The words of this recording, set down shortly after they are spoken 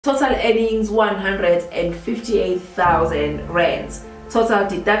Total earnings 158,000 rands. Total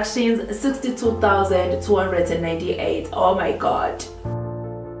deductions 62,298. Oh my god.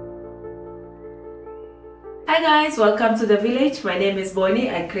 Hi guys, welcome to the village. My name is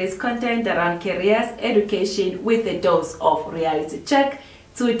Boni. I create content around careers, education with a dose of reality check.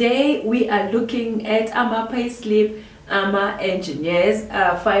 Today we are looking at payslip, engineers,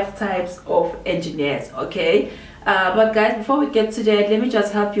 5 types of engineers. Okay. But guys, before we get to that, let me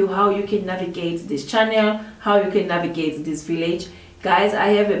just help you how you can navigate this channel, how you can navigate this village. Guys, I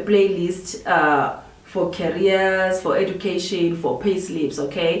have a playlist for careers, for education, for payslips.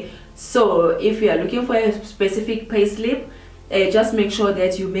 Okay, so if you are looking for a specific payslip, just make sure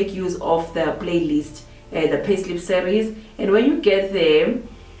that you make use of the playlist, the payslip series. And when you get there,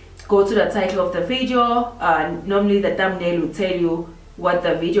 go to the title of the video. Normally the thumbnail will tell you what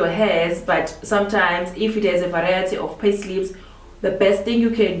the video has, but sometimes if it has a variety of payslips, the best thing you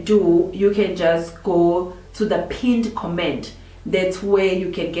can do, you can just go to the pinned comment. That's where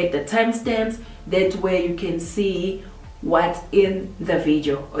you can get the timestamps. That's where you can see what's in the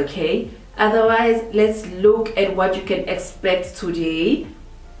video. Okay, otherwise let's look at what you can expect today.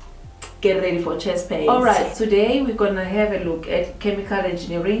 Get ready for chest pains. All right, today we're gonna have a look at chemical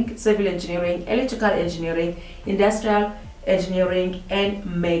engineering, civil engineering, electrical engineering, industrial engineering, and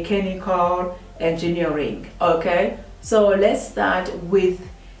mechanical engineering. Okay, so let's start with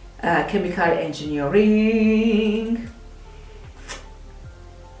chemical engineering.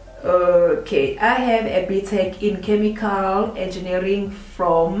 Okay, I have a BTech in chemical engineering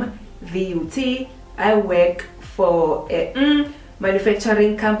from VUT. I work for a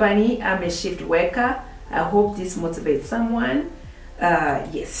manufacturing company. I'm a shift worker. I hope this motivates someone.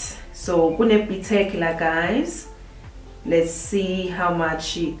 Yes, so gonna BTech la guys. Let's see how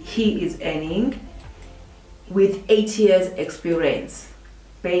much he is earning with 8 years experience.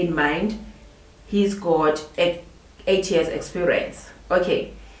 Bear in mind, he's got 8 years experience.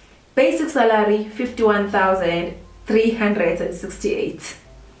 Okay, basic salary 51,368.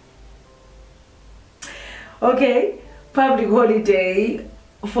 Okay, public holiday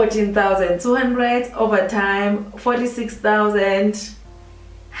 14,200, overtime 46,000.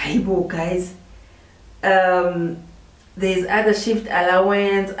 Hibo guys. There's other shift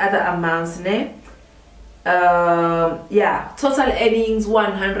allowance, other amounts, ne? Yeah, total earnings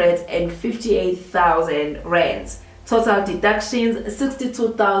 158,000 rands. Total deductions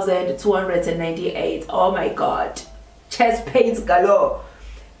 62,298. Oh my god, chest pains galore.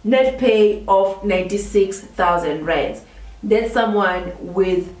 Net pay of 96,000 rands. That's someone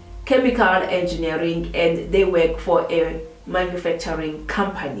with chemical engineering and they work for a manufacturing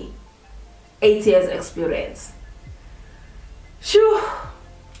company. 8 years experience. Shoo.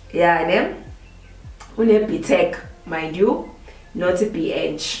 Yeah, them only BTech, mind you, not a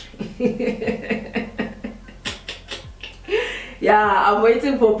BH. Yeah, I'm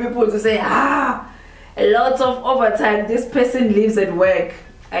waiting for people to say, a lot of overtime, this person lives at work.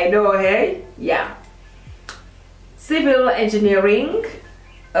 I know, hey? Yeah. Civil engineering,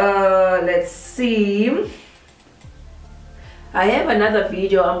 let's see. I have another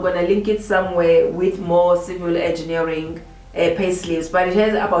video, I'm gonna link it somewhere with more civil engineering payslips, but it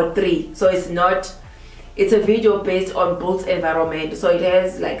has about 3, so it's a video based on built environment, so it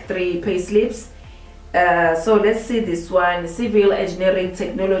has like 3 payslips. So let's see this one, civil engineering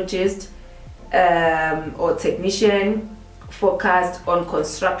technologist or technician focused on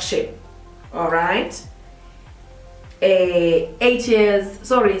construction. All right,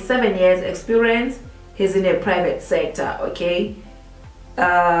 7 years experience. He's in a private sector. Okay,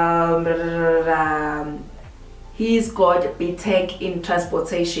 he's got BTech in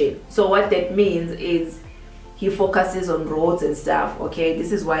transportation. So what that means is he focuses on roads and stuff. Okay,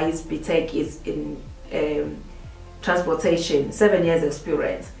 this is why his BTech is in transportation. 7 years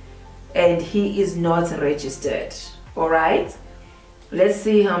experience, and he is not registered. All right, let's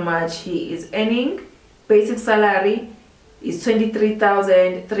see how much he is earning. Basic salary is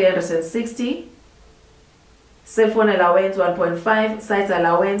 23,360. Cell phone allowance 1.5, site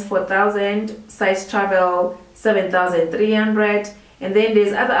allowance 4,000, site travel 7,300, and then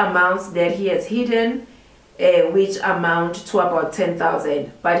there's other amounts that he has hidden, which amount to about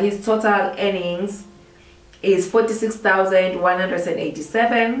 10,000. But his total earnings is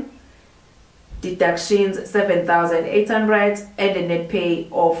 46,187, deductions 7,800, and a net pay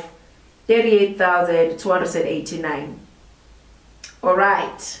of 38,289. All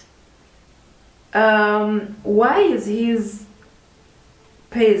right. Why is his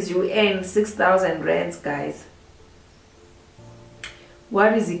pay as you earn 6,000 rands, guys?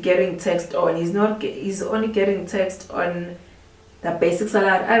 What is he getting taxed on? He's only getting taxed on The basic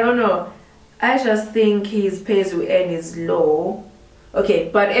salary, I don't know. I just think his pay as you earn is low. Okay,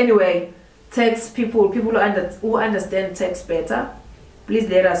 but anyway, tax people who understand tax better, please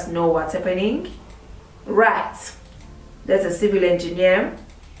let us know what's happening. Right, that's a civil engineer.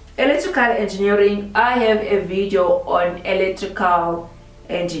 Electrical engineering, I have a video on electrical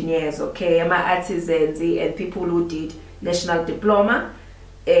engineers, okay, my artisans and people who did national diploma.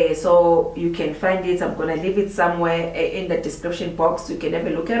 So you can find it. I'm gonna leave it somewhere in the description box. You can have a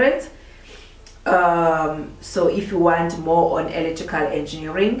look at it. So if you want more on electrical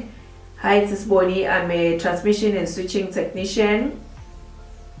engineering. Hi, this is Boni. I'm a transmission and switching technician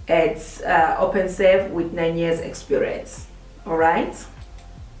at OpenServe with 9 years experience. All right,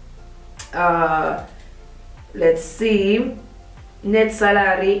 let's see. Net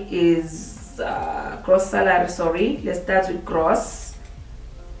salary is gross salary, sorry, let's start with gross.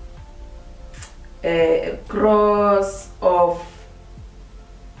 Gross of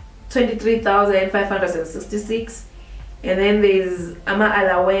 23,566, and then there's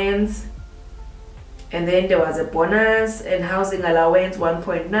allowance, and then there was a bonus and housing allowance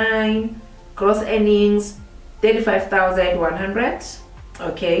 1.9. Gross earnings 35,100.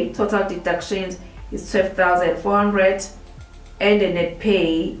 okay, total deductions is 12,400, and a net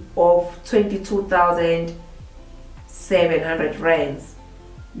pay of 22,700 rands.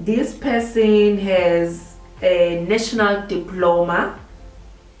 This person has a national diploma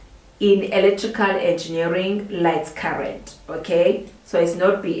in electrical engineering light current, okay, so it's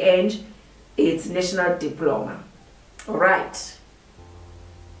not BEng, it's national diploma. All right,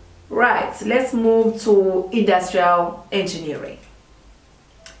 let's move to industrial engineering.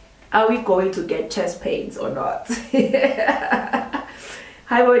 Are we going to get chest pains or not? Hi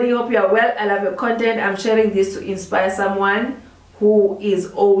Boni, hope you are well. I love your content. I'm sharing this to inspire someone who is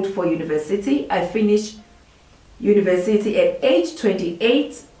old for university. I finished university at age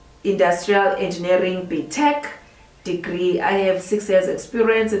 28, industrial engineering BTech degree. I have 6 years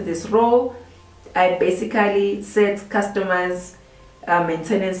experience in this role. I basically set customers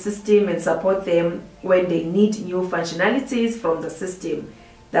maintenance system and support them when they need new functionalities from the system.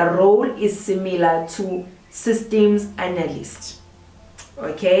 The role is similar to systems analyst.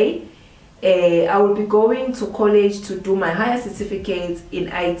 Okay, I will be going to college to do my higher certificate in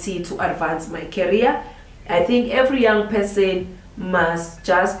IT to advance my career. I think every young person must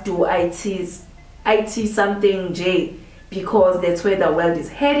just do IT something J, because that's where the world is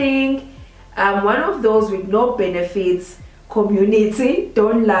heading. I'm one of those with no benefits community.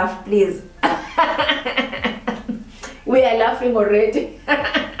 Don't laugh, please. We are laughing already.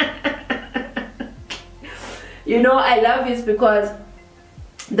 You know, I love this because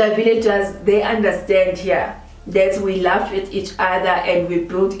the villagers, they understand here that we laugh at each other and we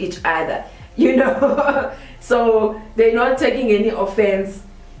build each other, you know. So they're not taking any offense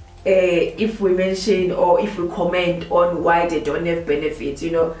if we mention or if we comment on why they don't have benefits,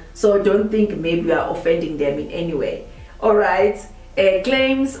 you know. So don't think maybe we are offending them in any way. All right,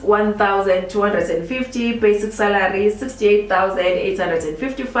 claims 1,250, basic salary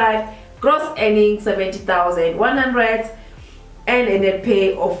 68,855, gross earnings 70,100, and a net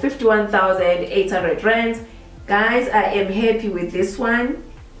pay of 51,800 rands. Guys, I am happy with this one.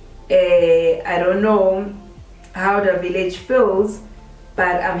 I don't know how the village feels,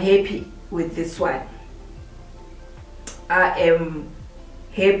 but I'm happy with this one. I am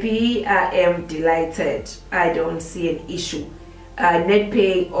happy, I am delighted. I don't see an issue. Net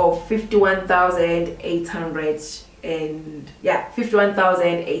pay of 51,800, and yeah,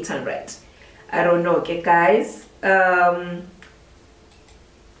 51,800. I don't know. Okay guys,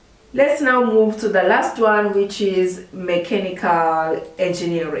 let's now move to the last one, which is mechanical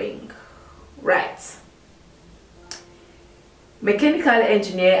engineering. Right, mechanical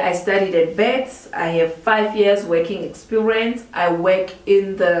engineer, I studied at VETS. I have 5 years working experience. I work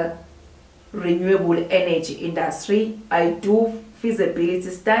in the renewable energy industry. I do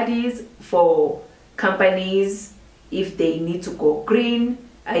feasibility studies for companies if they need to go green.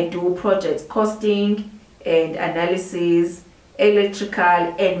 I do project costing and analysis,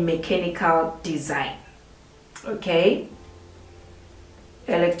 electrical and mechanical design. Okay,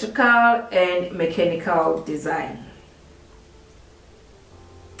 electrical and mechanical design.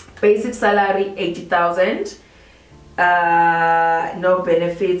 Basic salary 80,000. No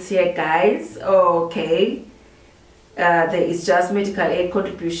benefits here, guys. Okay, there is just medical aid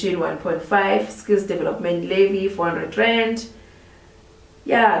contribution 1.5, skills development levy 400 rand.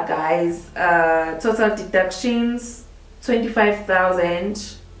 Yeah guys, total deductions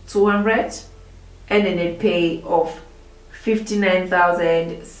 25,200, and a net pay of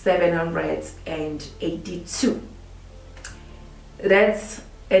 59,782. that's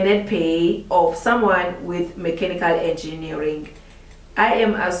a net pay of someone with mechanical engineering. I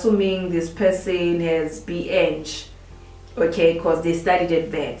am assuming this person has BEng, okay, because they studied at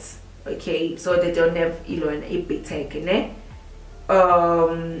vets, okay, so they don't have Elon Tech, ne?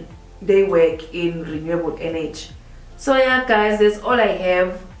 They work in renewable energy. So yeah guys, that's all I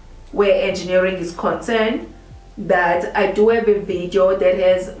have where engineering is concerned. That I do have a video that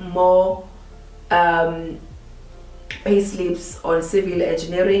has more pay slips on civil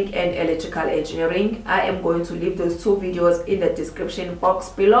engineering and electrical engineering. I am going to leave those two videos in the description box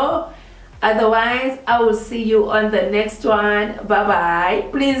below. Otherwise, I will see you on the next one. Bye bye.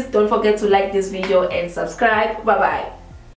 Please don't forget to like this video and subscribe. Bye bye.